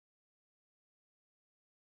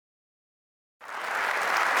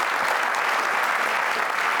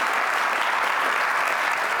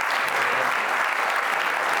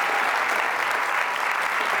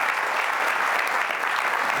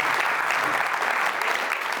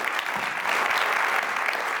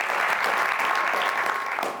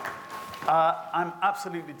I'm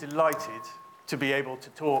absolutely delighted to be able to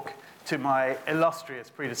talk to my illustrious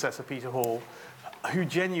predecessor, Peter Hall, who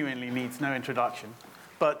genuinely needs no introduction.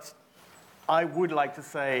 But I would like to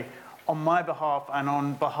say, on my behalf and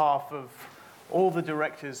on behalf of all the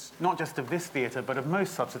directors, not just of this theatre, but of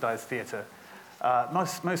most subsidised theatre,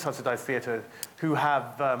 most subsidised theatre who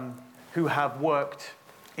have worked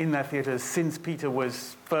in their theatres since Peter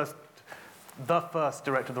was the first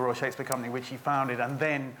director of the Royal Shakespeare Company, which he founded, and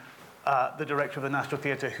then the director of the National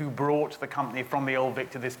Theatre who brought the company from the Old Vic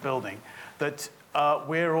to this building, that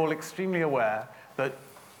we're all extremely aware that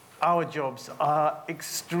our jobs are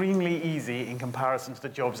extremely easy in comparison to the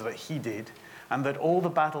jobs that he did, and that all the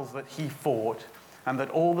battles that he fought, and that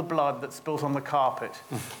all the blood that spilt on the carpet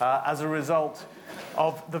as a result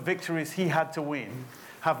of the victories he had to win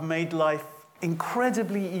have made life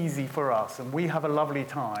incredibly easy for us, and we have a lovely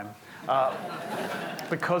time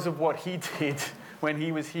because of what he did when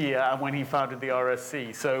he was here and when he founded the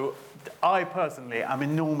RSC. So I personally am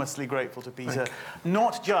enormously grateful to Peter,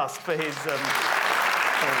 not just for his...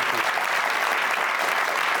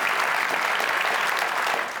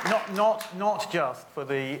 Not just for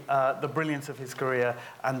the brilliance of his career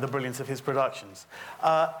and the brilliance of his productions.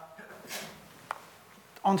 On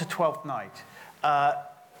to Twelfth Night.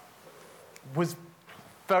 Was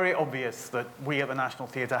very obvious that we at the National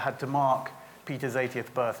Theatre had to mark Peter's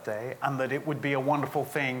 80th birthday, and that it would be a wonderful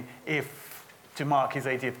thing if, to mark his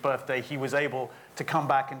 80th birthday, he was able to come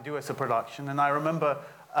back and do us a production. And I remember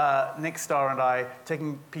Nick Starr and I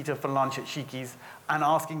taking Peter for lunch at Sheiky's and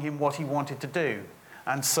asking him what he wanted to do.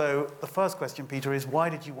 And so the first question, Peter, is why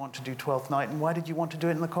did you want to do Twelfth Night, and why did you want to do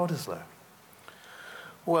it in the Cottesloe?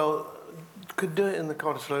 Well, could do it in the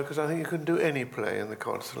Cottesloe because I think you couldn't do any play in the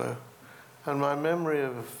Cottesloe. And my memory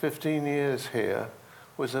of 15 years here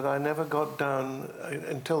was that I never got down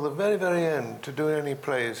until the very, very end to do any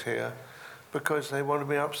plays here because they wanted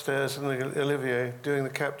me upstairs in the Olivier doing the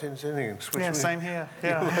captain's innings. Yeah, same here.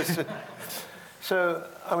 Yeah. So,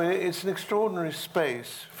 I mean, it's an extraordinary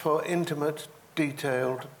space for intimate,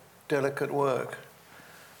 detailed, delicate work.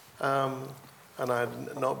 And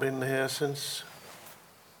I'd not been here since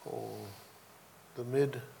the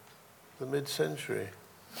mid-century.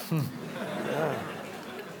 Yeah.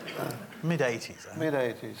 Mid-80s.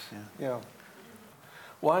 Mid-80s, yeah.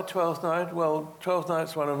 Why Twelfth Night? Well, Twelfth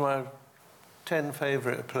Night's one of my 10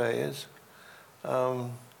 favourite plays.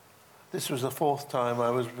 This was the fourth time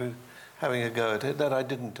I was having a go at it. That I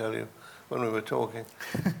didn't tell you when we were talking.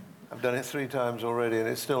 I've done it 3 times already and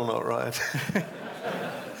it's still not right.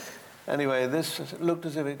 Anyway, this looked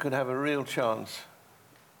as if it could have a real chance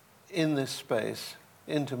in this space,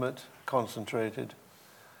 intimate, concentrated.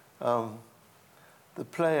 The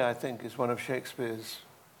play, I think, is one of Shakespeare's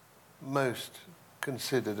most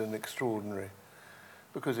considered and extraordinary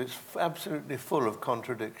because it's absolutely full of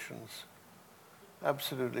contradictions,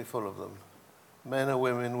 absolutely full of them. Men are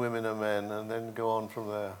women, women are men, and then go on from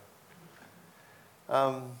there.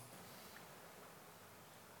 And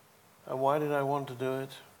why did I want to do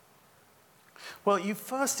it? Well, you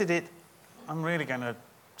first did it, I'm really going to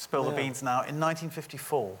spill the beans now, in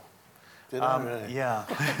 1954. Did I really? Yeah.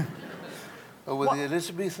 Oh, with the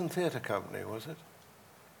Elizabethan Theatre Company, was it?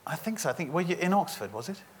 I think so. I think, were you in Oxford, was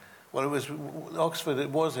it? Well, it was Oxford.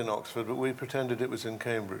 It was in Oxford, but we pretended it was in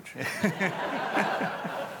Cambridge.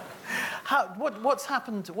 What's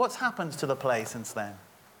happened to the play since then?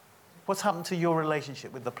 What's happened to your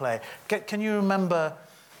relationship with the play? Can you remember,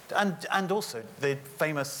 and also the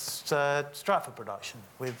famous Stratford production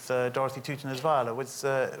with Dorothy Tooton as Viola was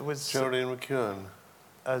Geraldine McEwen.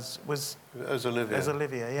 As Olivia. As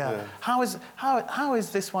Olivia, yeah. How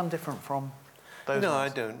is this one different from those ones? I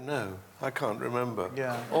don't know. I can't remember.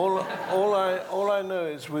 Yeah. All I know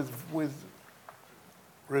is with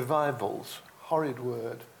revivals, horrid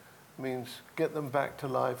word, means get them back to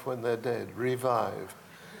life when they're dead. Revive.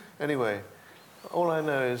 Anyway, all I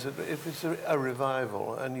know is that if it's a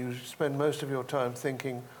revival and you spend most of your time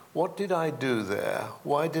thinking, what did I do there?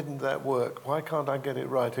 Why didn't that work? Why can't I get it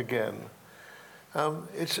right again?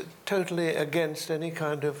 It's totally against any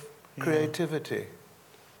kind of creativity.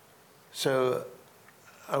 So,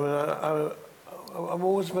 I mean, I'm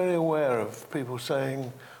always very aware of people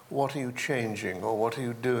saying, what are you changing or what are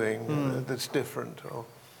you doing that's different?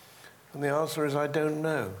 And the answer is, I don't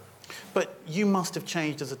know. But you must have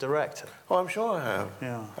changed as a director. Oh, I'm sure I have.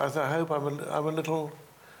 Yeah. I hope I'm a little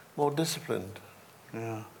more disciplined.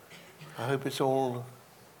 Yeah. I hope it's all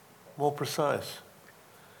more precise.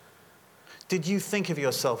 Did you think of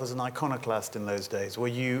yourself as an iconoclast in those days?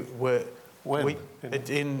 When?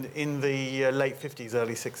 In the late 50s,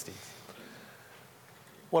 early 60s?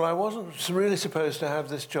 Well, I wasn't really supposed to have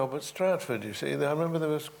this job at Stratford, you see. I remember there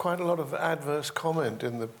was quite a lot of adverse comment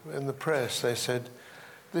in the press. They said,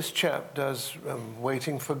 this chap does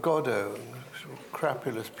Waiting for Godot,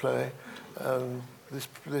 crapulous play.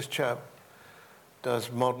 This chap does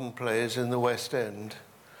modern plays in the West End.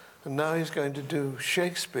 And now he's going to do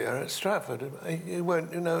Shakespeare at Stratford. He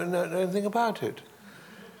won't know anything about it.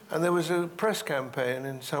 And there was a press campaign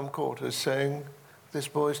in some quarters saying, this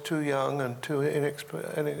boy's too young and too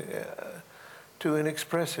inexpressive.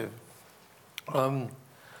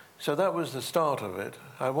 So that was the start of it.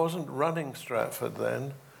 I wasn't running Stratford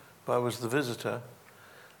then, but I was the visitor.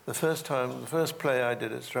 The first play I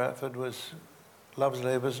did at Stratford was Love's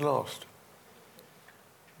Labour's Lost.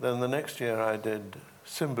 Then the next year I did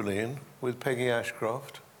Cymbeline with Peggy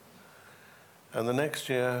Ashcroft. And the next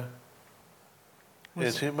year,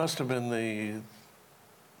 it must have been the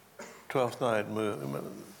Twelfth Night movie.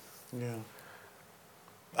 Yeah.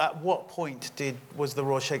 At what point was the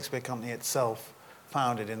Royal Shakespeare Company itself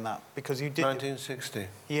founded in that? Because you did 1960.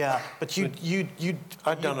 Yeah, but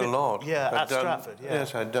I'd done a lot. Yeah, at Stratford. Yeah.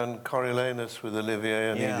 Yes, I'd done Coriolanus with Olivier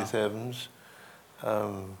and Edith Evans.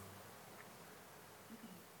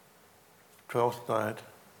 Twelfth Night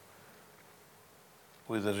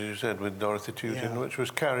with, as you said, with Dorothy Tewton, which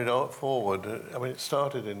was carried forward. I mean, it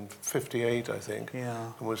started in 58, I think,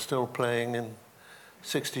 and was still playing in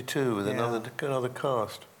 62 with another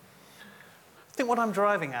cast. I think what I'm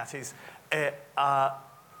driving at is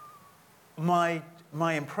my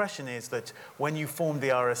impression is that when you formed the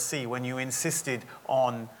RSC, when you insisted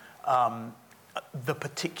on the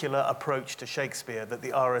particular approach to Shakespeare that the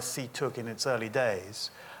RSC took in its early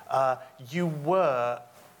days, you were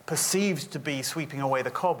perceived to be sweeping away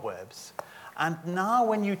the cobwebs. And now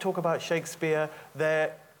when you talk about Shakespeare,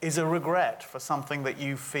 there is a regret for something that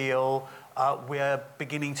you feel we're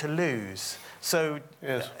beginning to lose. So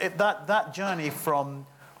that journey from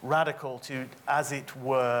radical to, as it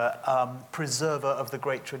were, preserver of the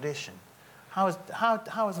great tradition, how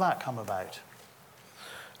has that come about?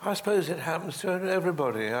 I suppose it happens to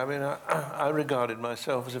everybody. I mean, I regarded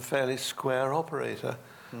myself as a fairly square operator.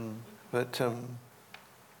 But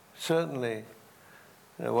certainly,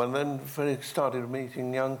 when I started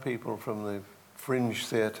meeting young people from the fringe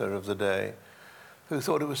theatre of the day who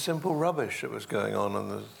thought it was simple rubbish that was going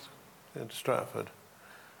on in Stratford,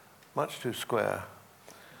 much too square.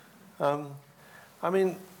 I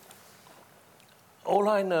mean, all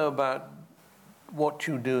I know about what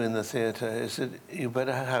you do in the theatre is that you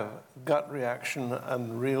better have gut reaction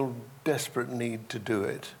and real desperate need to do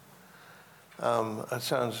it. That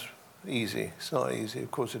sounds easy. It's not easy.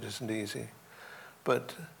 Of course, it isn't easy,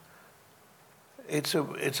 but it's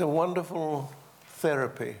a wonderful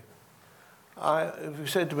therapy. If you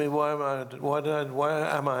said to me, why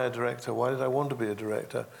am I a director? Why did I want to be a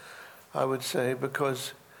director? I would say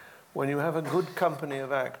because when you have a good company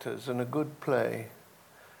of actors and a good play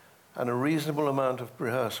and a reasonable amount of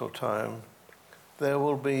rehearsal time, there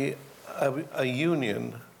will be a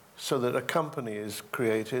union so that a company is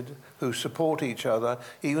created who support each other,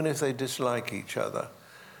 even if they dislike each other.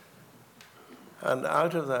 And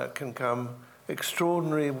out of that can come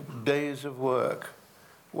extraordinary days of work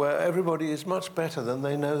where everybody is much better than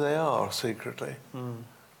they know they are secretly.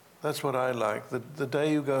 That's what I like. The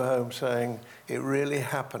day you go home saying, it really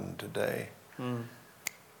happened today. And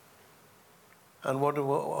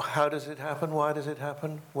how does it happen? Why does it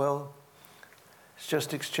happen? Well, it's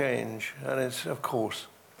just exchange. And it's, of course,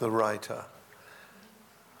 the writer.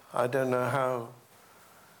 I don't know how.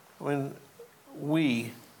 I mean,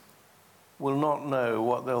 we will not know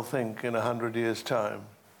what they'll think in 100 years' time.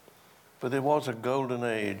 But there was a golden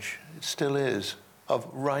age, it still is, of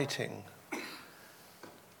writing,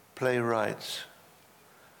 playwrights.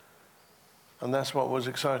 And that's what was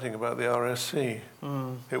exciting about the RSC.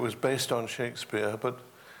 It was based on Shakespeare, but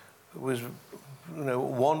it was,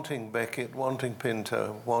 wanting Beckett, wanting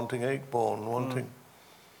Pinto, wanting Ayckbourn, wanting...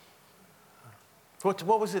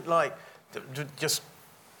 What was it like, just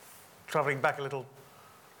travelling back a little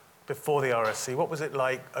before the RSC, what was it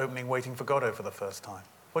like opening Waiting for Godot for the first time?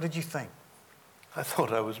 What did you think? I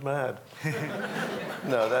thought I was mad.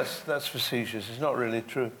 No, that's facetious. It's not really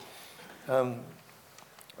true.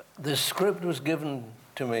 The script was given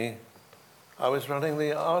to me. I was running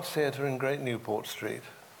the Arts Theatre in Great Newport Street.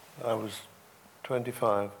 I was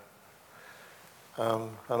 25.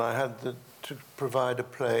 And I had to provide a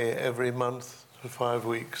play every month for 5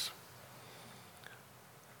 weeks.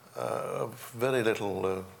 Very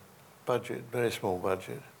little budget, very small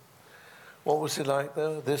budget. What was it like,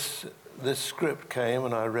 though? This script came,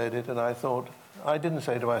 and I read it, and I thought, I didn't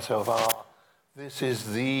say to myself, this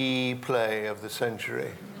is the play of the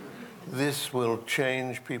century. This will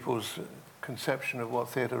change people's conception of what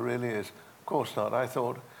theatre really is. Of course not. I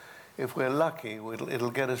thought, if we're lucky, it'll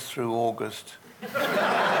get us through August.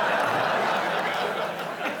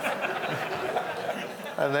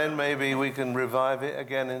 And then maybe we can revive it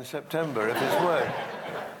again in September if it's worked.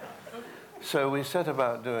 So we set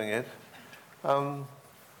about doing it.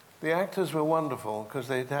 The actors were wonderful because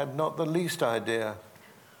they had not the least idea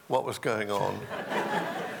what was going on.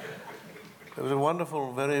 There was a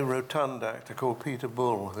wonderful, very rotund actor called Peter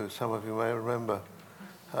Bull, who some of you may remember,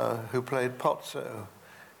 who played Pozzo.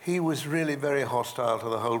 He was really very hostile to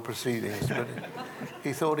the whole proceedings, but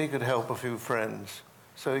he thought he could help a few friends.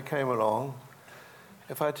 So he came along.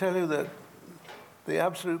 If I tell you that the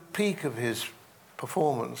absolute peak of his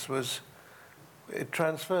performance was, it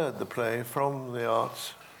transferred the play from the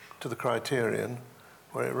Arts to the Criterion,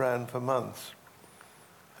 where it ran for months.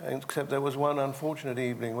 Except there was one unfortunate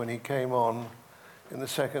evening when he came on in the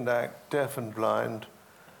second act, deaf and blind,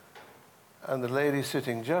 and the lady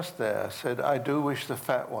sitting just there said, "I do wish the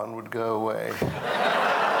fat one would go away."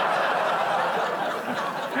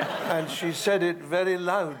 And she said it very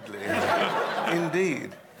loudly,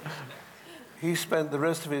 indeed. He spent the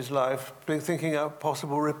rest of his life thinking up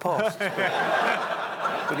possible riposte.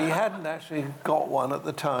 But he hadn't actually got one at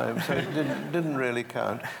the time, so it didn't really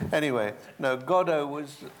count. Anyway, no, Godot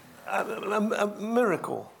was a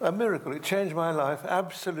miracle, a miracle. It changed my life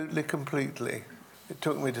absolutely, completely. It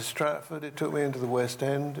took me to Stratford, it took me into the West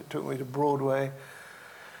End, it took me to Broadway.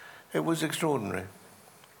 It was extraordinary.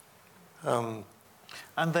 And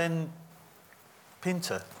then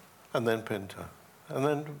Pinter. And then Pinter. And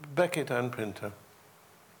then Beckett and Pinter,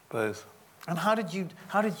 both. And how did you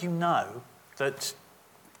know that?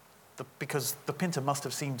 Because the Pinter must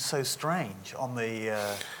have seemed so strange on the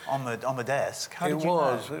desk. How did you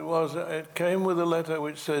know? It came with a letter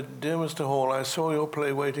which said, "Dear Mr. Hall, I saw your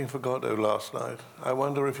play Waiting for Godot last night. I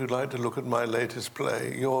wonder if you'd like to look at my latest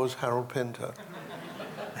play, yours, Harold Pinter."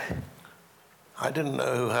 I didn't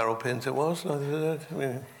know who Harold Pinter was. I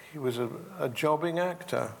mean, he was a jobbing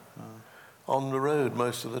actor on the road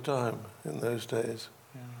most of the time in those days.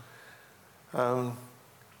 Yeah.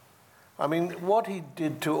 I mean, what he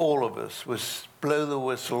did to all of us was blow the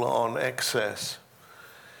whistle on excess.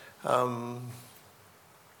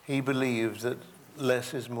 He believed that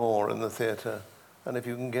less is more in the theatre, and if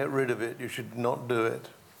you can get rid of it, you should not do it.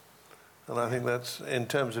 And I think that's, in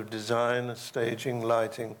terms of design, staging,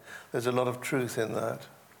 lighting, there's a lot of truth in that.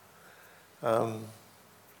 And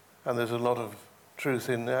there's a lot of truth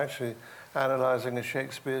in actually analysing a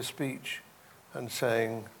Shakespeare speech and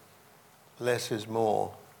saying, less is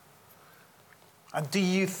more. And do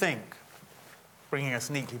you think, bringing us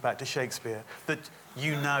neatly back to Shakespeare, that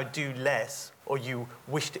you now do less, or you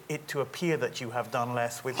wished it to appear that you have done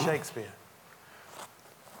less with Shakespeare?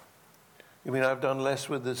 You mean I've done less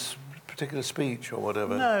with this particular speech or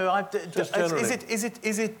whatever? No, just generally.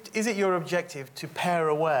 Is it your objective to pare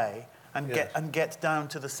away and get down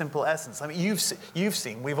to the simple essence? I mean, you've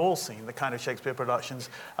seen, we've all seen the kind of Shakespeare productions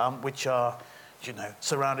which are,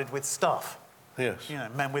 surrounded with stuff. Yes.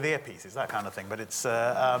 Men with earpieces, that kind of thing. But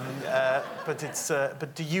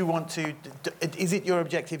but do you want to? Is it your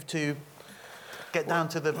objective to get down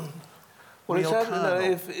to the real kernel?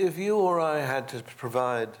 If you or I had to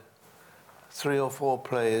provide 3 or 4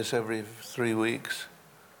 plays every 3 weeks,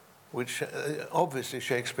 which obviously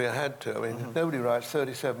Shakespeare had to. I mean, nobody writes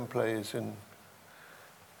 37 plays in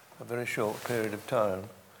a very short period of time,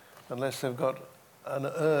 unless they've got an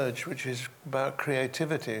urge which is about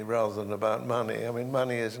creativity rather than about money. I mean,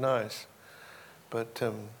 money is nice, but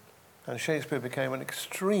and Shakespeare became an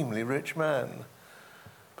extremely rich man,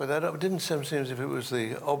 but that didn't seem as if it was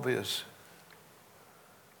the obvious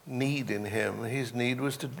need in him. His need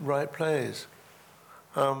was to write plays,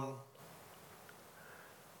 and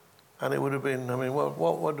it would have been. I mean,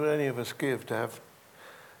 what would any of us give to have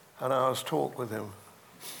an hour's talk with him?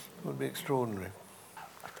 It would be extraordinary.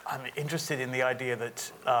 I'm interested in the idea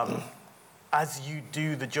that as you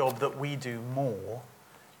do the job that we do more,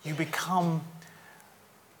 you become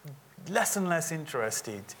less and less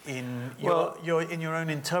interested in your own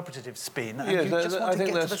interpretative spin, and you just want to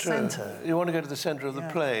get to the centre. You want to go to the centre of the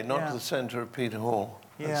play, not to the centre of Peter Hall.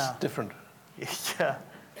 That's different. Yeah.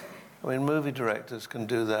 I mean, movie directors can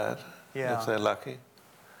do that if they're lucky.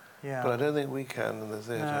 Yeah. But I don't think we can in the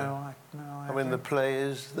theatre. No, I mean, the play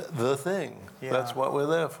is the thing. Yeah. That's what we're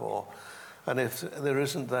there for. And if there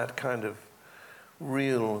isn't that kind of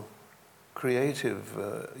real creative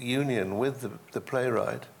union with the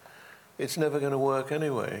playwright, it's never going to work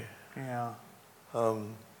anyway. Yeah.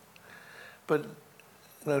 But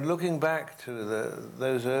looking back to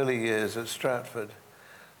those early years at Stratford,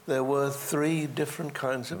 there were 3 different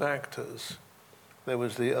kinds of actors. There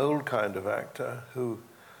was the old kind of actor who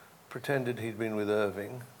pretended he'd been with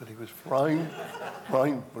Irving, but he was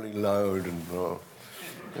frightfully loud and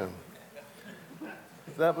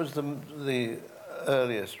That was the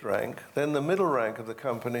earliest rank. Then the middle rank of the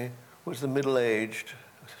company was the middle-aged,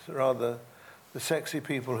 rather the sexy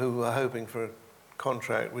people who were hoping for a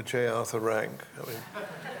contract with J. Arthur Rank. I mean,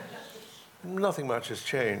 nothing much has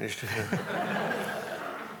changed.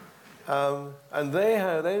 And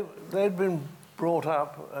they'd been brought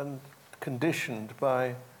up and conditioned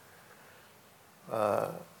by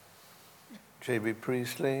J.B.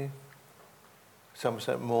 Priestley,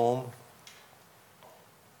 Somerset Maugham,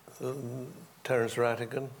 Terence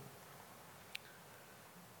Rattigan.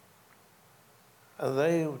 And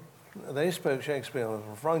they spoke Shakespeare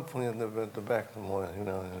frankly at the back of the line,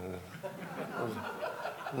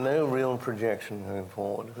 no real projection going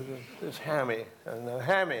forward. It's hammy. And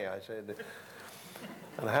hammy, I said.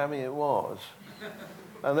 And hammy it was.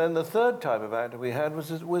 And then the third type of actor we had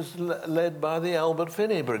was led by the Albert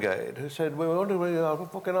Finney Brigade, who said, we want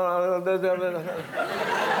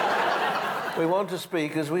to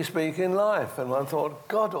speak as we speak in life. And I thought,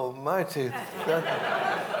 God almighty.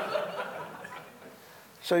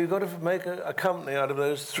 So you've got to make a company out of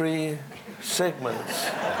those 3 segments.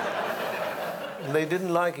 And they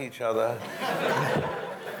didn't like each other.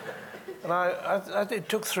 And it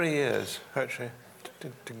took 3 years, actually,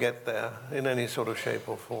 to get there in any sort of shape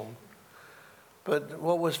or form. But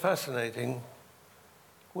what was fascinating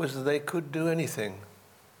was that they could do anything.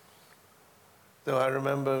 Though I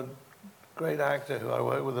remember a great actor who I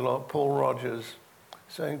worked with a lot, Paul Rogers,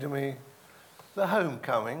 saying to me, The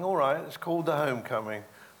Homecoming, all right, it's called The Homecoming,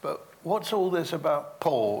 but what's all this about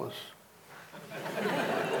pause?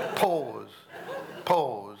 Pause.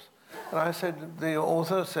 Pause. And I said, the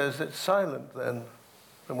author says it's silent then,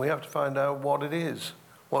 and we have to find out what it is,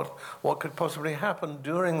 what could possibly happen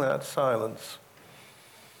during that silence.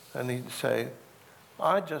 And he'd say,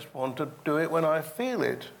 I just want to do it when I feel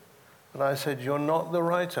it. And I said, you're not the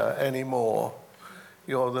writer anymore.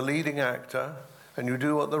 You're the leading actor, and you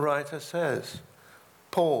do what the writer says.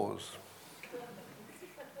 Pause.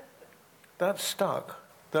 That stuck,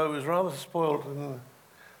 though it was rather spoiled. And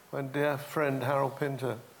my dear friend Harold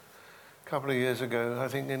Pinter, a couple of years ago, I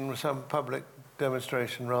think in some public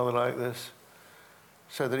demonstration rather like this,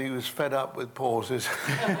 said that he was fed up with pauses.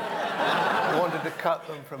 He wanted to cut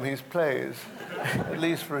them from his plays, at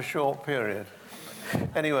least for a short period.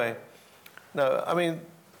 Anyway, no, I mean,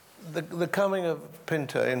 the coming of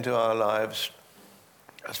Pinter into our lives,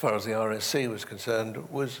 as far as the RSC was concerned,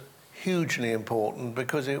 was hugely important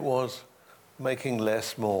because it was making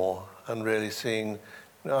less more and really seeing...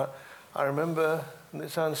 I remember, and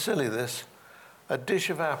it sounds silly this, a dish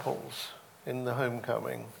of apples in The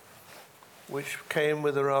Homecoming, which came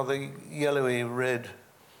with a rather yellowy red,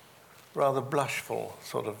 rather blushful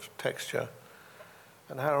sort of texture.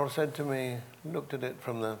 And Harold said to me, looked at it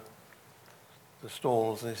from the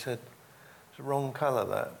stalls, and he said, it's the wrong colour,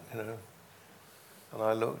 that, And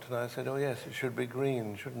I looked and I said, oh yes, it should be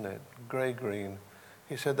green, shouldn't it? Grey-green.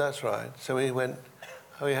 He said, that's right. So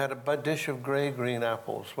we had a dish of grey-green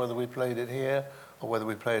apples, whether we played it here or whether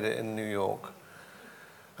we played it in New York.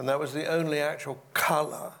 And that was the only actual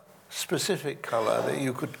colour, specific colour, that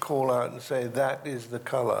you could call out and say, that is the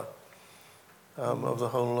colour of the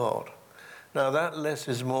whole lot. Now, that less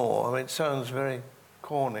is more. I mean, it sounds very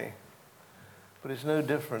corny, but it's no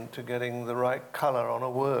different to getting the right colour on a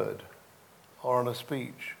word or on a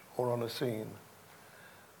speech or on a scene.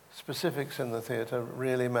 Specifics in the theatre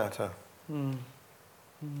really matter. Mm.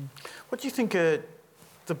 Mm. What do you think are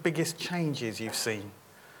the biggest changes you've seen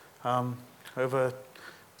over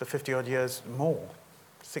the 50-odd years, more,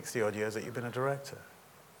 60-odd years that you've been a director?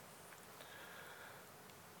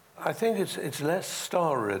 I think it's less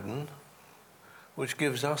star-ridden, which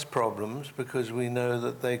gives us problems because we know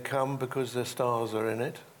that they come because the stars are in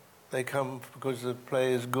it. They come because the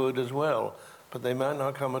play is good as well, but they might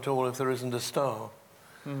not come at all if there isn't a star.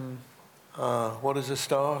 Mm. What is a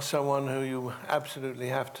star? Someone who you absolutely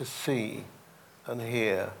have to see and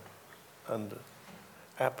hear and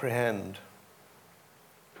apprehend.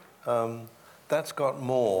 That's got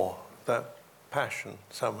more, that passion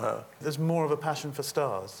somehow. There's more of a passion for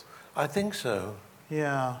stars? I think so.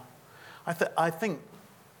 Yeah. I think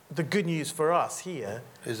the good news for us here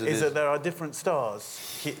is that there are different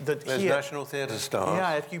stars. There's National Theatre stars.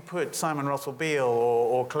 Yeah, if you put Simon Russell Beale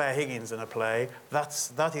or Claire Higgins in a play,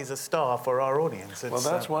 that is a star for our audience. Well,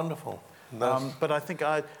 that's wonderful. But I think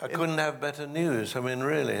I couldn't have better news. I mean,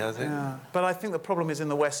 really, I think. Yeah. But I think the problem is in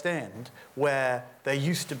the West End, where there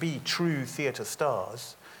used to be true theatre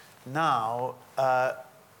stars. Now,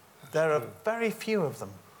 there are very few of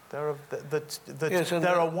them. There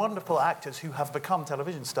are wonderful actors who have become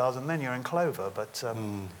television stars, and then you're in clover. But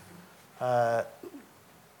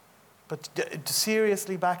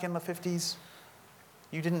seriously, back in the 50s,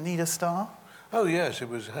 you didn't need a star? Oh, yes, it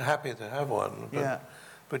was happy to have one.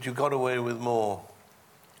 But you got away with more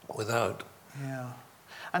without. Yeah.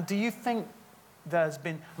 And do you think there's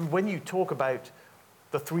been, when you talk about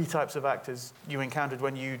the three types of actors you encountered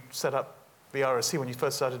when you set up the RSC, when you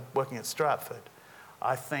first started working at Stratford,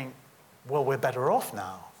 I think, well, we're better off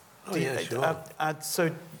now. Oh, yeah, sure.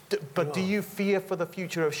 Do you fear for the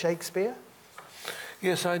future of Shakespeare?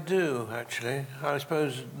 Yes, I do, actually. I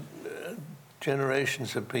suppose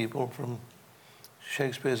generations of people from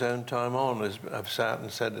Shakespeare's own time on have sat and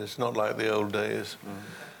said it's not like the old days.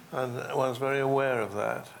 And one's very aware of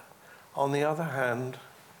that. On the other hand,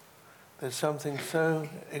 there's something so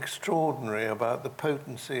extraordinary about the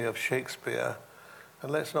potency of Shakespeare.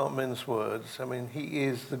 And let's not mince words. I mean, he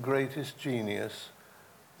is the greatest genius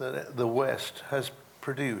that the West has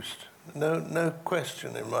produced. No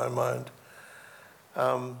question in my mind.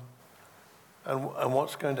 And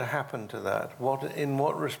what's going to happen to that? In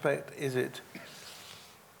what respect is it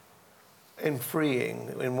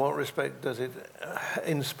freeing? In what respect does it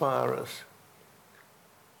inspire us?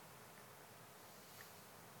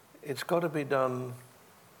 It's got to be done.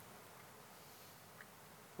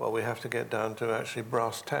 Well, we have to get down to actually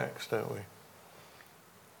brass tacks, don't we?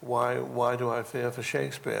 Why do I fear for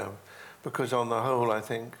Shakespeare? Because on the whole, I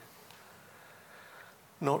think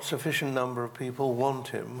not sufficient number of people want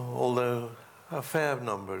him, although a fair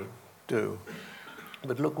number do.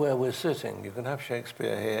 But look where we're sitting. You can have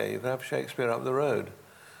Shakespeare here, you can have Shakespeare up the road,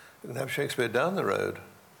 you can have Shakespeare down the road.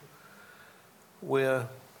 We're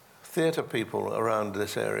theatre people around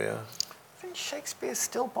this area. I think Shakespeare's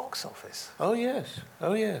still box office. Oh, yes.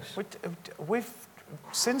 Oh, yes.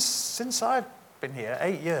 Since I've been here,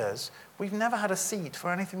 8 years, we've never had a seat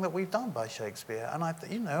for anything that we've done by Shakespeare. And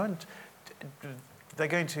they're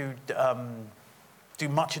going to do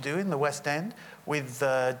Much Ado in the West End with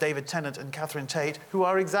David Tennant and Catherine Tate, who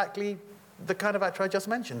are exactly the kind of actor I just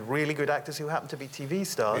mentioned, really good actors who happen to be TV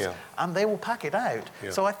stars, and they will pack it out. Yeah.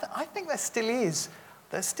 So I think there still is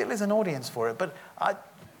an audience for it. But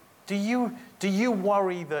do you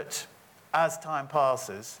worry that as time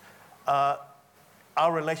passes,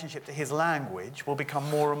 our relationship to his language will become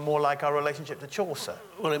more and more like our relationship to Chaucer?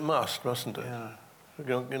 Well, it mustn't it? Yeah.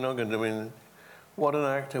 You're not going to, I mean, what an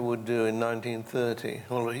actor would do in 1930.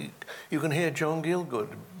 Well, you can hear John Gielgud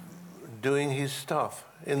doing his stuff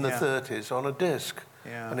in the 30s on a disc.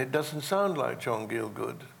 Yeah. And it doesn't sound like John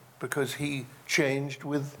Gielgud because he changed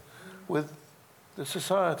with the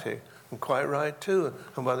society. And quite right, too.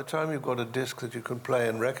 And by the time you've got a disc that you can play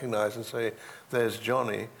and recognize and say, there's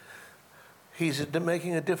Johnny, he's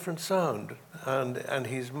making a different sound. And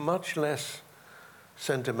he's much less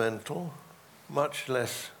sentimental, much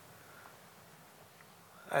less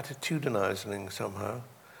attitudinizing somehow.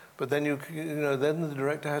 But then then the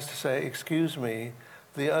director has to say, excuse me,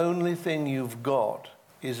 the only thing you've got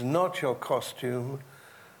is not your costume,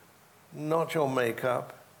 not your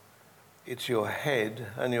makeup, it's your head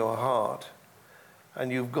and your heart.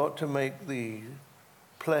 And you've got to make the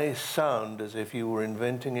play sound as if you were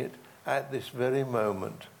inventing it at this very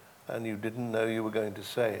moment and you didn't know you were going to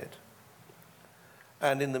say it.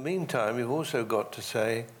 And in the meantime, you've also got to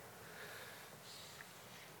say,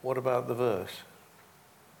 what about the verse?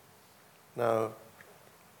 Now,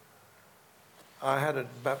 I had a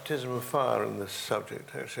baptism of fire in this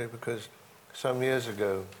subject, actually, because some years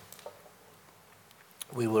ago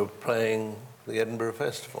we were playing the Edinburgh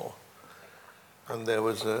Festival, and there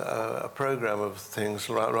was a program of things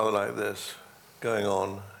rather like this going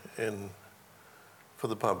on for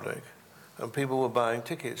the public, and people were buying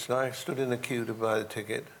tickets, and I stood in a queue to buy the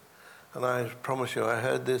ticket, and I promise you, I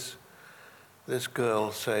heard this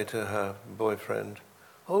girl say to her boyfriend,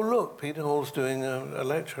 "Oh, look, Peter Hall's doing a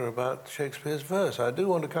lecture about Shakespeare's verse. I do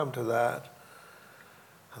want to come to that."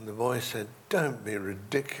 And the boy said, "Don't be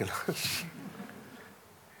ridiculous."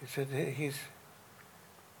 He said,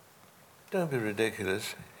 "Don't be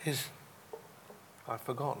ridiculous. I've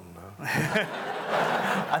forgotten now."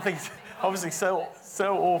 I think it's obviously so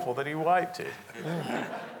awful that he wiped it.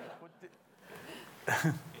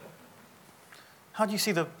 How do you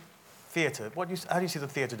see the theatre? How do you see the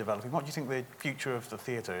theatre developing? What do you think the future of the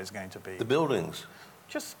theatre is going to be? The buildings.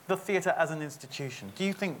 just the theatre as an institution. Do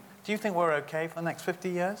you think we're okay for the next 50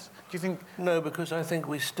 years? Do you think... No, because I think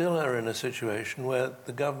we still are in a situation where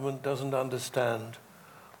the government doesn't understand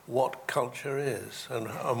what culture is and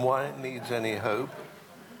why it needs any hope,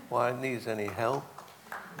 why it needs any help.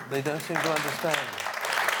 They don't seem to understand.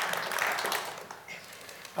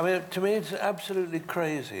 I mean, to me, it's absolutely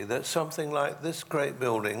crazy that something like this great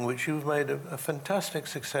building, which you've made a fantastic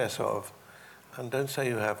success of, and don't say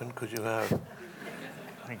you haven't, because you have.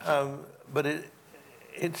 Thank you. But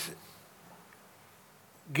it's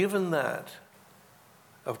given that,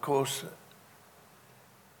 of course,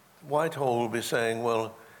 Whitehall will be saying,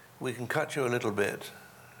 well, we can cut you a little bit,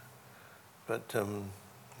 but you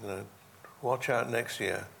know, watch out next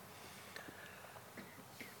year.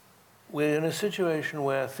 We're in a situation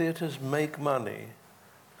where theatres make money,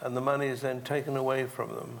 and the money is then taken away from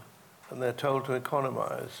them, and they're told to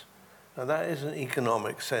economise. Now, that is an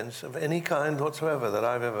economic sense of any kind whatsoever that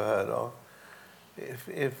I've ever heard of.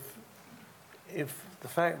 If the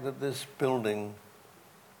fact that this building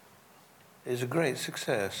is a great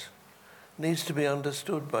success needs to be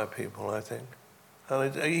understood by people, I think.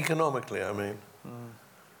 And economically, I mean.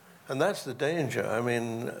 And that's the danger. I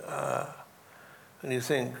mean, and you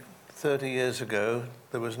think 30 years ago,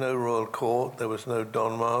 there was no Royal Court, there was no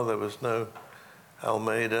Donmar, there was no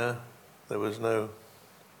Almeida, there was no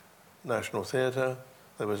National Theatre,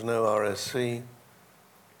 there was no RSC.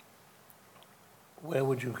 Where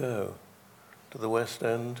would you go? To the West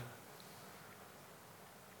End?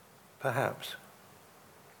 Perhaps.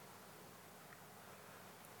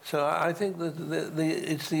 So I think that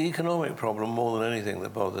it's the economic problem more than anything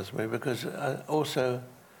that bothers me, because also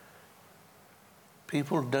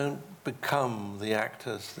people don't become the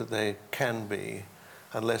actors that they can be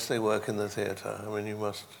unless they work in the theatre. I mean, you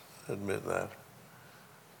must admit that.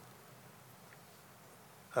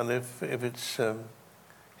 And if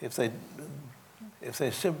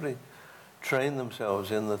they simply train themselves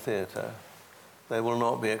in the theatre, they will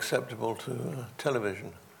not be acceptable to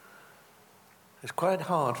television. It's quite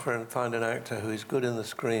hard to find an actor who is good in the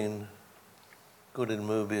screen, good in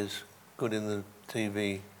movies, good in the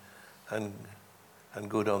TV, and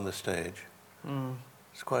good on the stage.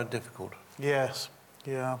 It's quite difficult. Yes,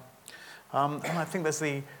 yeah. And I think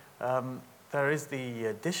there is the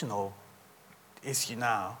additional issue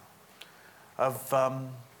now of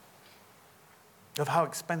how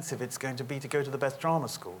expensive it's going to be to go to the best drama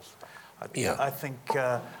schools. I think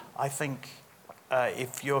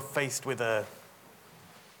if you're faced with a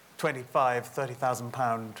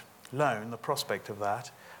 £25,000–30,000 loan, the prospect of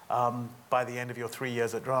that, by the end of your 3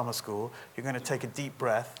 years at drama school, you're going to take a deep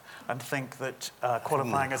breath and think that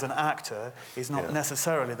qualifying as an actor is not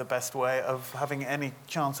necessarily the best way of having any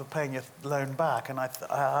chance of paying your loan back. And I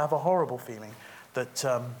have a horrible feeling that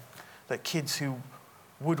that kids who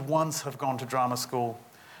would once have gone to drama school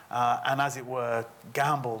and, as it were,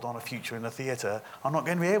 gambled on a future in the theatre are not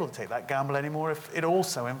going to be able to take that gamble anymore if it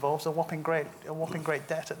also involves a whopping great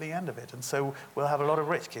debt at the end of it. And so we'll have a lot of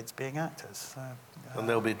rich kids being actors. So, and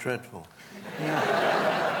they'll be dreadful.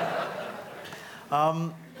 Yeah.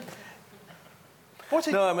 No,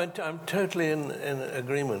 I'm totally in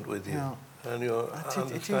agreement with you. Yeah. And your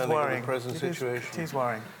understanding of the present situation. It is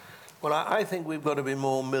worrying. Well, I think we've got to be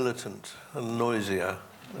more militant and noisier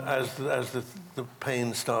as the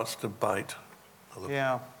pain starts to bite. Or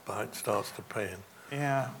the bite starts to pain.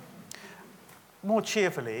 Yeah. More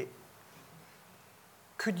cheerfully,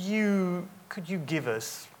 could you give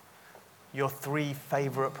us your 3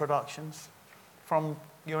 favourite productions from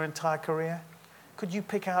your entire career? Could you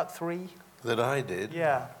pick out 3? That I did?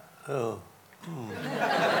 Yeah. Oh.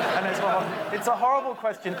 And it's a horrible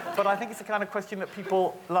question, but I think it's the kind of question that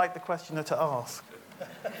people like the questioner to ask.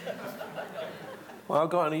 Well, I've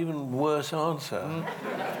got an even worse answer.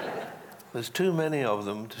 There's too many of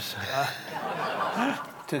them to say,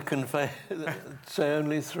 say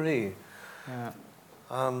only 3. Yeah.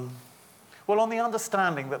 Well, on the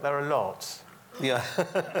understanding that there are lots. Yeah.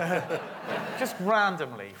 Just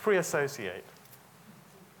randomly, free associate.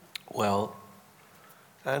 Well,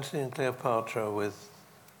 Antony and Cleopatra with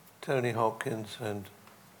Tony Hopkins and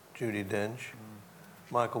Judi Dench,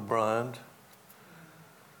 Michael Bryant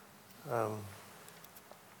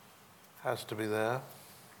has to be there.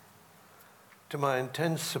 To my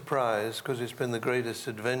intense surprise, because it's been the greatest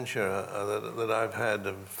adventure that I've had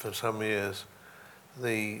for some years,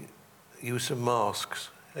 the use of masks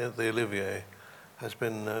at the Olivier has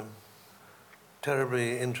been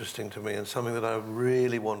terribly interesting to me and something that I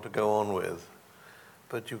really want to go on with.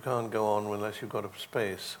 But you can't go on unless you've got a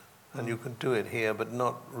space. And you can do it here, but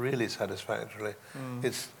not really satisfactorily.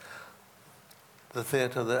 the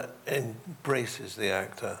theatre that embraces the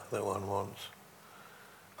actor that one wants.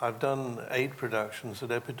 I've done 8 productions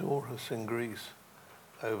at Epidaurus in Greece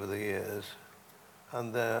over the years,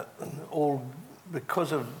 and they're all,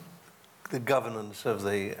 because of the governance of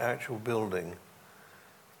the actual building,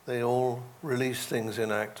 they all release things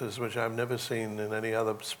in actors which I've never seen in any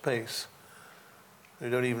other space. You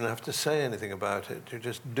don't even have to say anything about it, you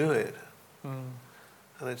just do it.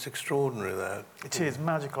 And it's extraordinary, that. It is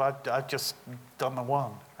magical. I've just done the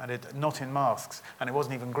one, and not in masks, and it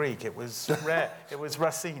wasn't even Greek. It was it was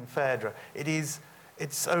Racine, Phèdre.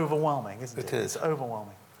 It's overwhelming, isn't it? It is. It's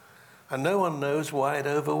overwhelming. And no one knows why it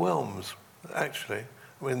overwhelms, actually.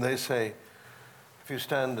 I mean, they say, if you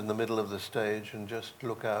stand in the middle of the stage and just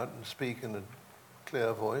look out and speak in a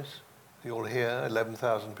clear voice, you'll hear,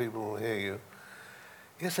 11,000 people will hear you.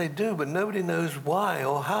 Yes, they do, but nobody knows why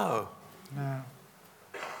or how. No.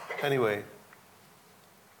 Anyway,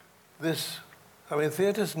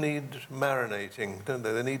 theatres need marinating, don't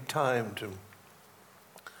they? They need time to...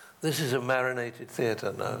 This is a marinated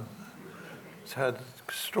theatre now. It's had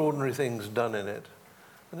extraordinary things done in it.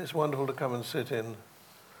 And it's wonderful to come and sit in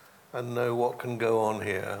and know what can go on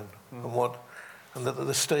here and that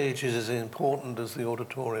the stage is as important as the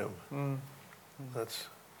auditorium. That's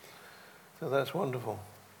wonderful.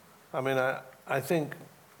 I mean, I think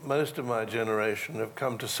most of my generation have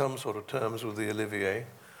come to some sort of terms with the Olivier,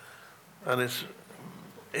 and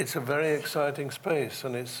it's a very exciting space,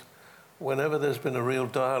 and it's whenever there's been a real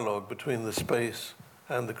dialogue between the space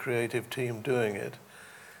and the creative team doing it,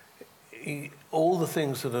 all the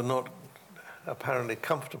things that are not apparently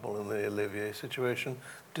comfortable in the Olivier situation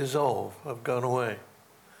dissolve, have gone away.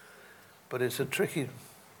 But it's a tricky...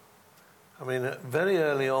 I mean, very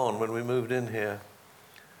early on when we moved in here,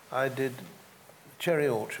 I did Cherry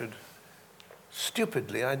Orchard.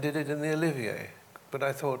 Stupidly, I did it in the Olivier. But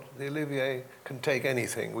I thought the Olivier can take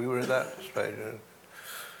anything. We were at that stage.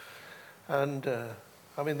 And,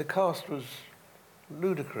 I mean, the cast was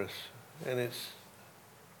ludicrous in its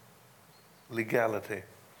legality.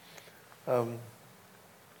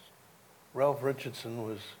 Ralph Richardson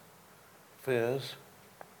was Fiers,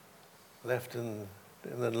 left in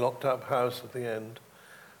the locked-up house at the end.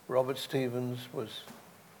 Robert Stevens was...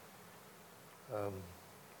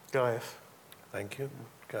 Gaius. Thank you,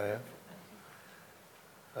 Gaius.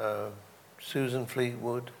 Susan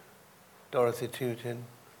Fleetwood, Dorothy Tutin.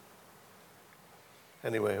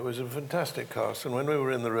 Anyway, it was a fantastic cast, and when we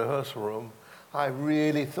were in the rehearsal room, I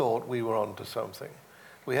really thought we were onto something.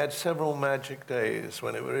 We had several magic days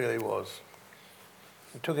when it really was.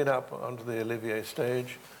 We took it up onto the Olivier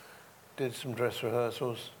stage, did some dress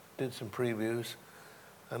rehearsals, did some previews,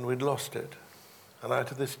 and we'd lost it. And I,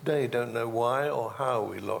 to this day, don't know why or how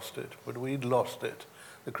we lost it, but we'd lost it.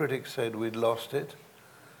 The critics said we'd lost it.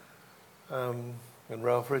 And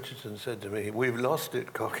Ralph Richardson said to me, "We've lost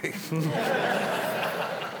it, Cocky."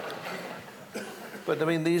 But, I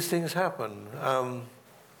mean, these things happen.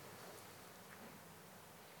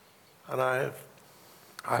 And I've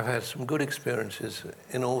had some good experiences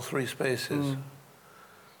in all 3 spaces.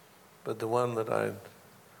 But the one that I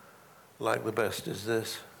like the best is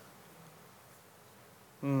this.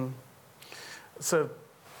 So,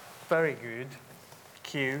 very good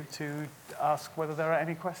cue to ask whether there are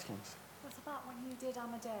any questions. What about when you did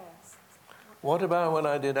Amadeus? What about when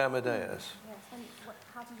I did Amadeus? Yes,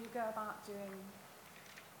 how did you go about doing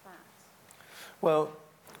that? Well,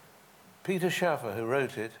 Peter Schaffer, who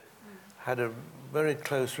wrote it, had a very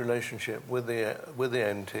close relationship with the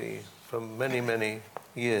NT for many, many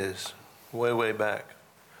years, way back.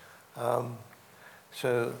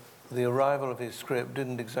 So the arrival of his script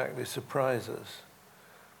didn't exactly surprise us.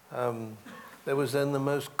 There was then the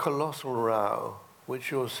most colossal row,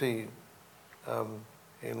 which you'll see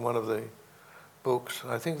in one of the books,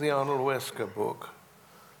 I think the Arnold Wesker book,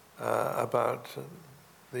 about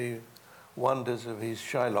the wonders of his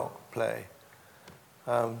Shylock play.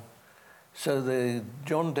 So the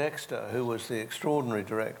John Dexter, who was the extraordinary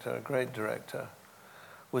director, a great director,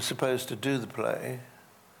 was supposed to do the play,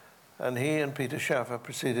 and he and Peter Schaffer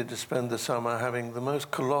proceeded to spend the summer having the most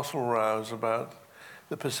colossal rows about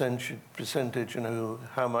the percentage and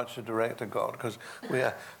how much the director got, because we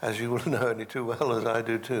are, as you will know only too well as I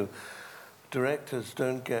do too, directors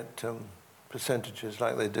don't get percentages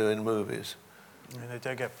like they do in movies. I mean, they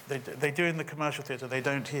don't get. They do in the commercial theatre. They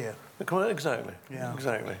don't here. Exactly. Yeah.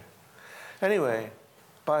 Exactly. Anyway,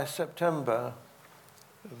 by September,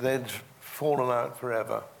 they'd fallen out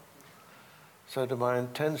forever. So to my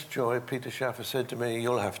intense joy, Peter Schaffer said to me,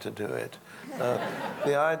 "You'll have to do it."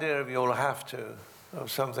 The idea of "you'll have to," of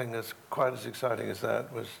something that's quite as exciting as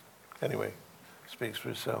that was, anyway, speaks for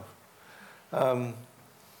itself. Paul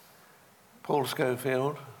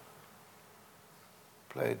Schofield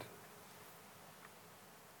played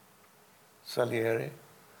Salieri.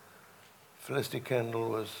 Felicity Kendall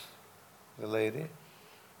was the lady.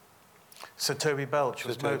 Sir Toby Belch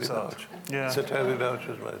was Toby Mozart. Belch. Yeah. Sir Toby Belch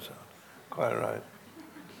was Mozart. Quite right.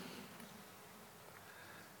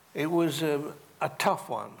 It was a tough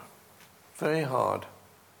one, very hard.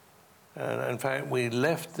 And in fact, we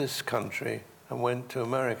left this country and went to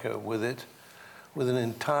America with it, with an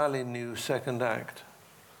entirely new second act,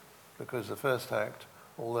 because the first act,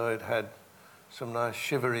 although it had some nice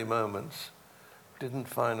shivery moments, didn't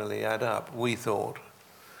finally add up, we thought.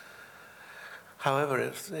 However,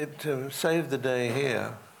 it saved the day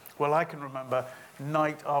here. Well, I can remember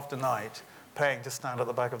night after night paying to stand at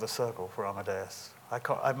the back of the circle for Amadeus. I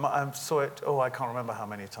saw it, I can't remember how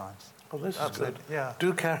many times. Oh, this is good. Yeah.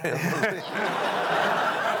 Do carry on. It was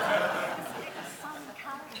Simon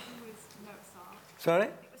Callow who was Mozart. Sorry?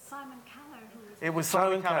 It was Simon Callow who was... It was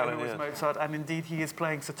Simon Simon Callow Callow, who was yes. Mozart, and indeed he is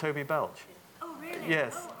playing Sir Toby Belch. Oh, really?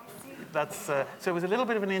 Yes. Oh, I see. That's, so it was a little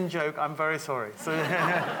bit of an in-joke. I'm very sorry. So,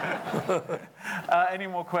 any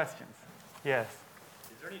more questions? Yes.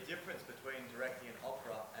 Is there any difference between directing an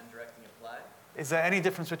opera and directing a play? Is there any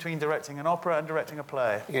difference between directing an opera and directing a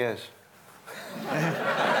play? Yes.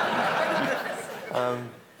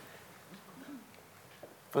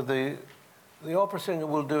 But the opera singer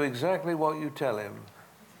will do exactly what you tell him.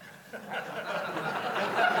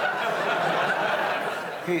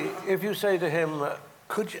 If you say to him,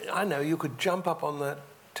 you could jump up on that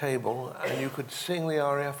table and you could sing the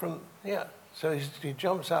aria from, yeah. So he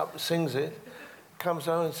jumps up, sings it, comes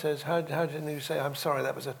on and says, how didn't you say, I'm sorry,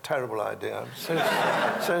 that was a terrible idea.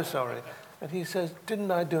 I'm so sorry. And he says,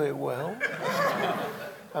 didn't I do it well?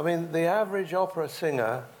 I mean, the average opera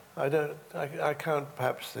singer, I count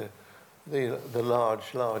perhaps the large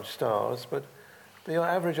stars, but the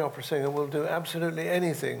average opera singer will do absolutely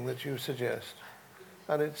anything that you suggest.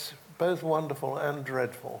 And it's both wonderful and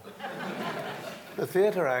dreadful. The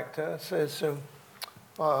theatre actor says,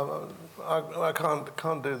 I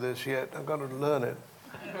can't do this yet, I've got to learn it.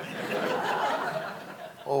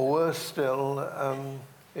 Or worse still,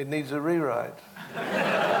 it needs a rewrite.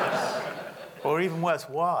 Or even worse,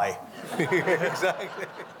 why? Exactly.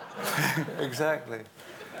 Exactly.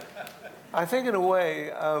 I think in a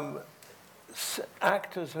way,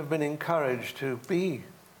 actors have been encouraged to be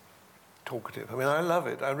talkative. I mean, I love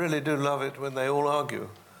it. I really do love it when they all argue,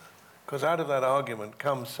 because out of that argument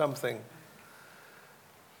comes something.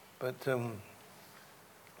 But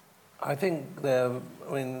I think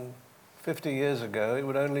 50 years ago, it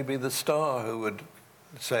would only be the star who would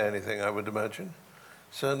say anything, I would imagine.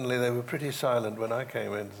 Certainly they were pretty silent when I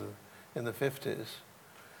came in the 50s.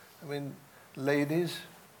 I mean, ladies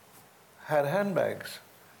had handbags.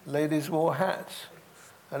 Ladies wore hats.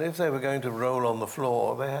 And if they were going to roll on the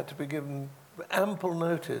floor, they had to be given ample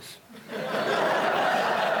notice.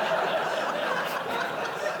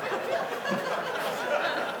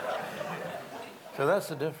 So that's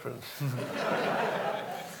the difference.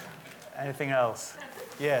 Anything else?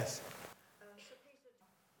 Yes. Sir Peter,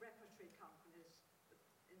 repertory companies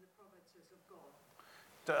in the provinces of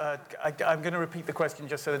God. I'm going to repeat the question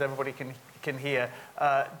just so that everybody can hear.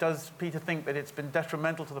 Does Peter think that it's been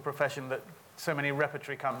detrimental to the profession that so many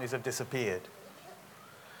repertory companies have disappeared?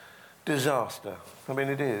 Disaster. I mean,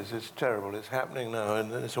 it is. It's terrible. It's happening now,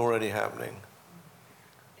 and it's already happening.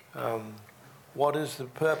 What is the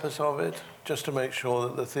purpose of it? Just to make sure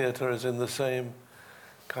that the theatre is in the same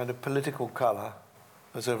kind of political colour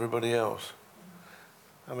as everybody else.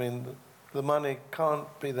 I mean, the money can't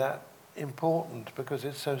be that important because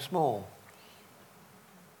it's so small.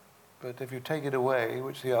 But if you take it away,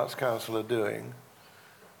 which the Arts Council are doing,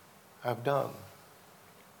 have done,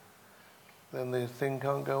 then the thing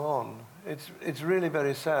can't go on. It's really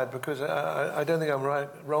very sad because I don't think I'm right.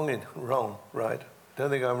 I don't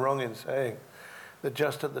think I'm wrong in saying that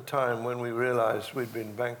just at the time when we realised we'd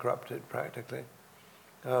been bankrupted practically,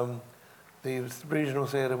 the regional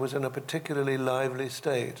theatre was in a particularly lively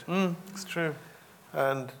state. It's true.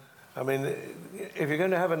 And I mean, if you're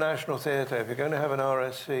going to have a national theatre, if you're going to have an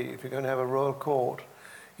RSC, if you're going to have a royal court,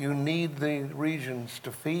 you need the regions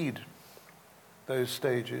to feed those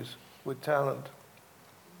stages with talent.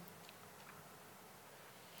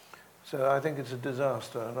 So I think it's a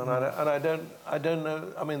disaster, and I don't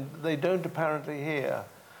know. I mean, they don't apparently hear,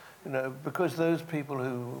 because those people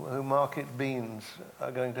who market beans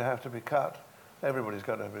are going to have to be cut. Everybody's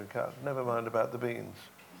got to be cut. Never mind about the beans.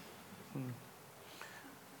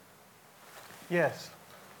 Yes.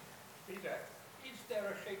 Peter, is there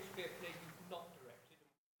a Shakespeare play you've not directed?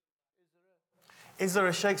 Is there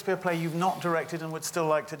a Shakespeare play you've not directed and would still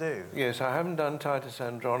like to do? Yes, I haven't done Titus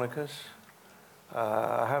Andronicus.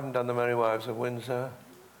 I haven't done The Merry Wives of Windsor.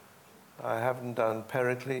 I haven't done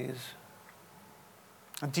Pericles.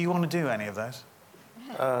 And do you want to do any of those?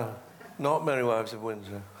 Not Merry Wives of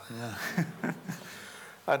Windsor. No.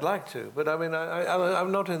 I'd like to, but I mean,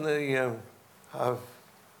 I'm not in the...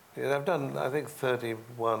 I've done, I think,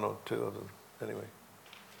 31 or 2 of them, anyway.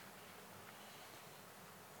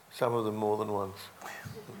 Some of them more than once.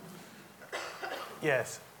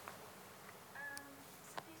 Yes.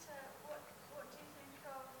 So Peter, what do you think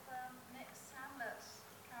of Nick's Hamlet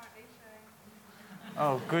currently showing?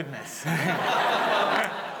 Oh, goodness.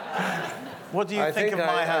 What do you think of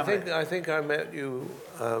my Hamlet? I think I met you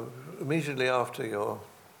immediately after your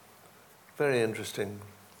very interesting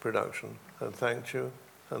production and thanked you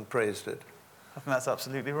and praised it. I think that's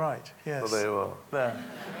absolutely right. Yes. Well, there you are. There.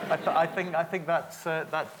 I think that's,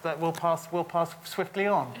 that will pass swiftly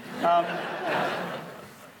on.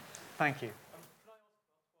 Thank you.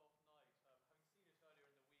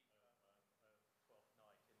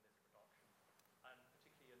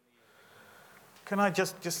 Can I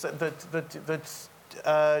just say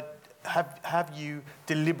that have you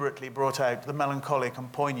deliberately brought out the melancholic and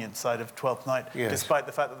poignant side of Twelfth Night, yes, despite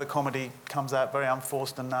the fact that the comedy comes out very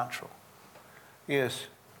unforced and natural? Yes,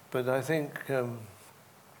 but I think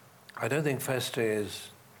I don't think Feste is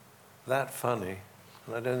that funny.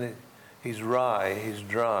 I don't think he's wry, he's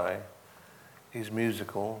dry, he's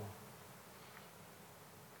musical.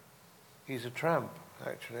 He's a tramp,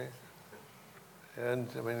 actually, and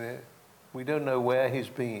I mean, we don't know where he's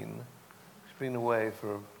been. He's been away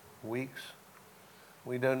for weeks.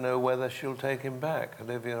 We don't know whether she'll take him back,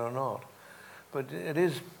 Olivia or not. But it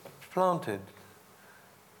is planted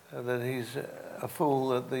that he's a fool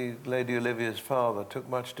that the Lady Olivia's father took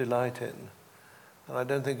much delight in. And I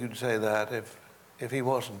don't think you'd say that if he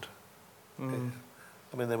wasn't. Mm.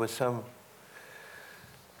 I mean, there was some...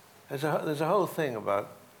 There's a whole thing about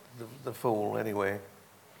the fool, anyway.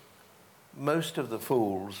 Most of the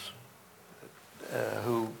fools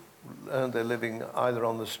who earned their living either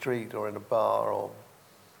on the street or in a bar or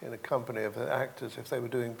in a company of actors if they were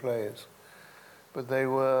doing plays. But they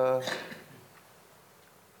were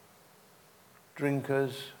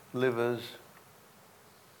drinkers, livers,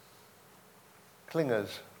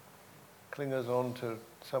 clingers on to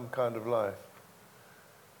some kind of life.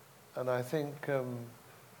 And I think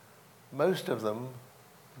most of them,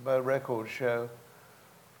 by records show,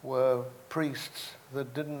 were priests that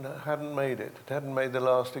hadn't made it, hadn't made the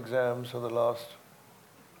last exams or the last.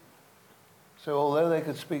 So although they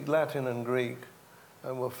could speak Latin and Greek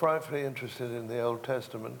and were frightfully interested in the Old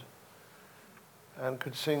Testament and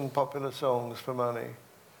could sing popular songs for money,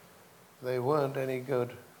 they weren't any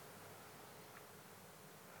good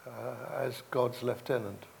as God's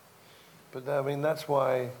lieutenant. But I mean, that's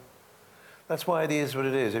why it is what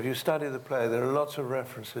it is. If you study the play, there are lots of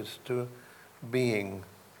references to being.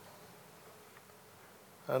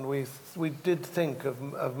 And we did think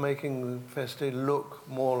of making Feste look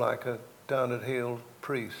more like a down-at-heel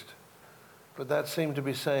priest. But that seemed to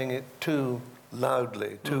be saying it too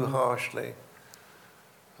loudly, too harshly,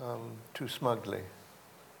 too smugly.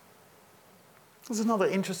 There's another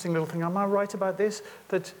interesting little thing. Am I right about this?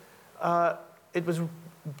 That it was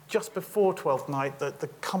just before Twelfth Night that the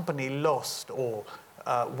company lost, or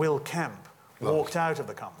Will Kemp walked out of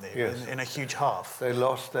the company, yes, in a huge huff. They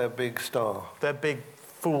lost their big star. Their big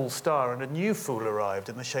fool star, and a new fool arrived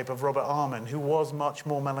in the shape of Robert Armin, who was much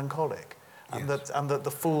more melancholic. Yes. And that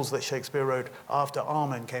the fools that Shakespeare wrote after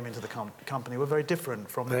Armin came into the company were very different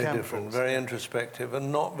from the Kemp Very different, fools. very introspective,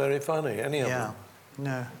 and not very funny, any of them.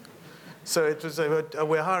 No. So it was,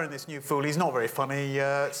 we're hiring this new fool. He's not very funny,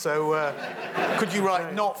 so could you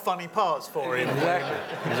write not funny parts for him?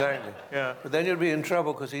 Exactly. Yeah. But then you'd be in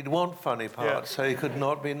trouble because he'd want funny parts, so he could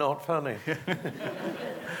not be not funny.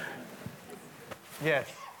 Yes.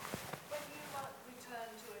 When you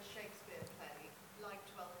return to a Shakespeare play like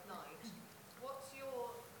Twelfth Night, what's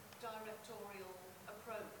your directorial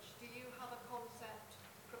approach? Do you have a concept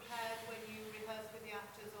prepared when you rehearse with the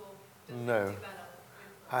actors, or does it develop?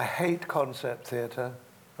 I hate concept theatre,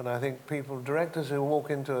 and I think directors who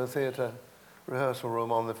walk into a theatre rehearsal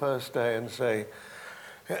room on the first day and say,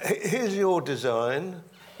 here's your design,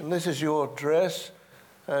 and this is your dress,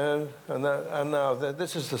 and now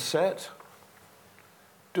this is the set.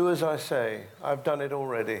 Do as I say. I've done it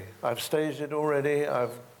already. I've staged it already.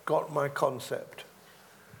 I've got my concept.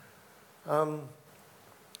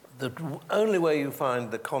 The only way you find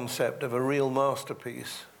the concept of a real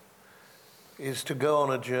masterpiece is to go on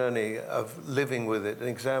a journey of living with it and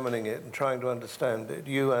examining it and trying to understand it,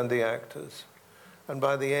 you and the actors. and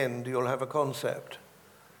by the end you'll have a concept.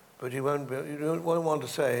 But you won't want to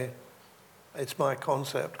say, it's my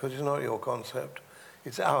concept, because it's not your concept.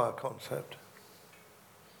 It's our concept.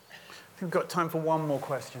 I think we've got time for one more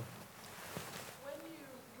question. When you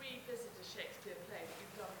revisit a Shakespeare play that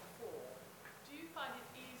you've done before, do you find it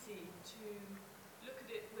easy to look at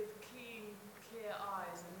it with clean, clear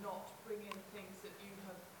eyes and not bring in things that you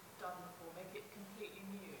have done before, make it completely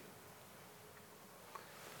new?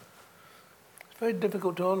 It's very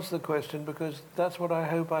difficult to answer the question because that's what I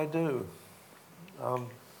hope I do.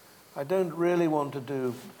 I don't really want to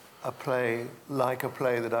do a play like a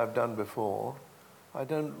play that I've done before. I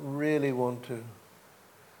don't really want to.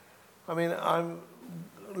 I mean, I'm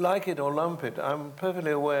like it or lump it. I'm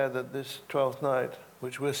perfectly aware that this 12th night,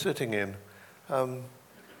 which we're sitting in,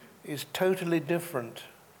 is totally different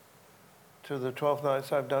to the 12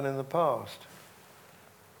 nights I've done in the past.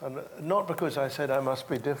 And not because I said I must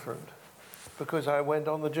be different, because I went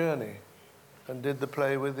on the journey and did the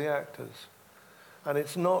play with the actors. And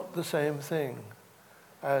it's not the same thing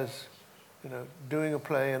as, doing a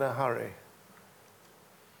play in a hurry.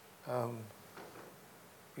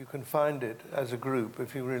 You can find it as a group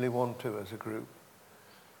if you really want to as a group.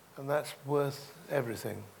 And that's worth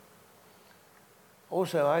everything.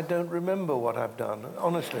 Also, I don't remember what I've done,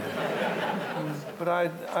 honestly. But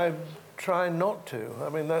I try not to. I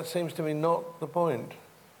mean, that seems to me not the point.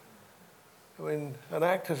 I mean, and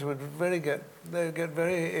actors would get very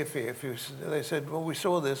iffy if they said, well, we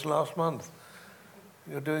saw this last month.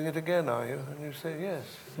 You're doing it again, are you? And you say, yes.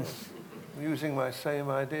 Using my same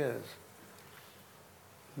ideas.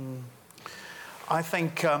 I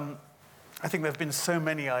think there have been so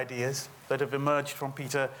many ideas that have emerged from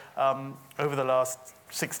Peter over the last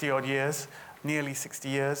 60-odd years, nearly 60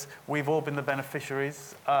 years. We've all been the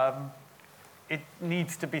beneficiaries. It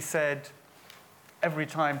needs to be said every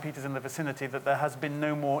time Peter's in the vicinity that there has been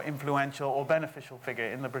no more influential or beneficial figure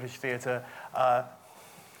in the British theatre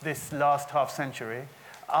this last half-century.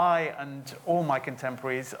 I and all my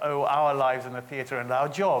contemporaries owe our lives in the theatre and our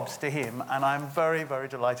jobs to him, and I'm very, very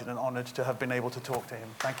delighted and honoured to have been able to talk to him.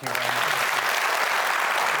 Thank you very much.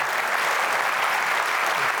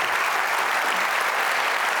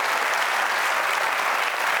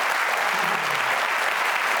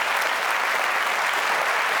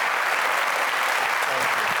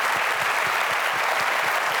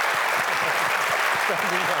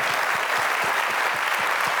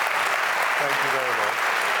 Thank you very much.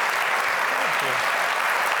 Thank you.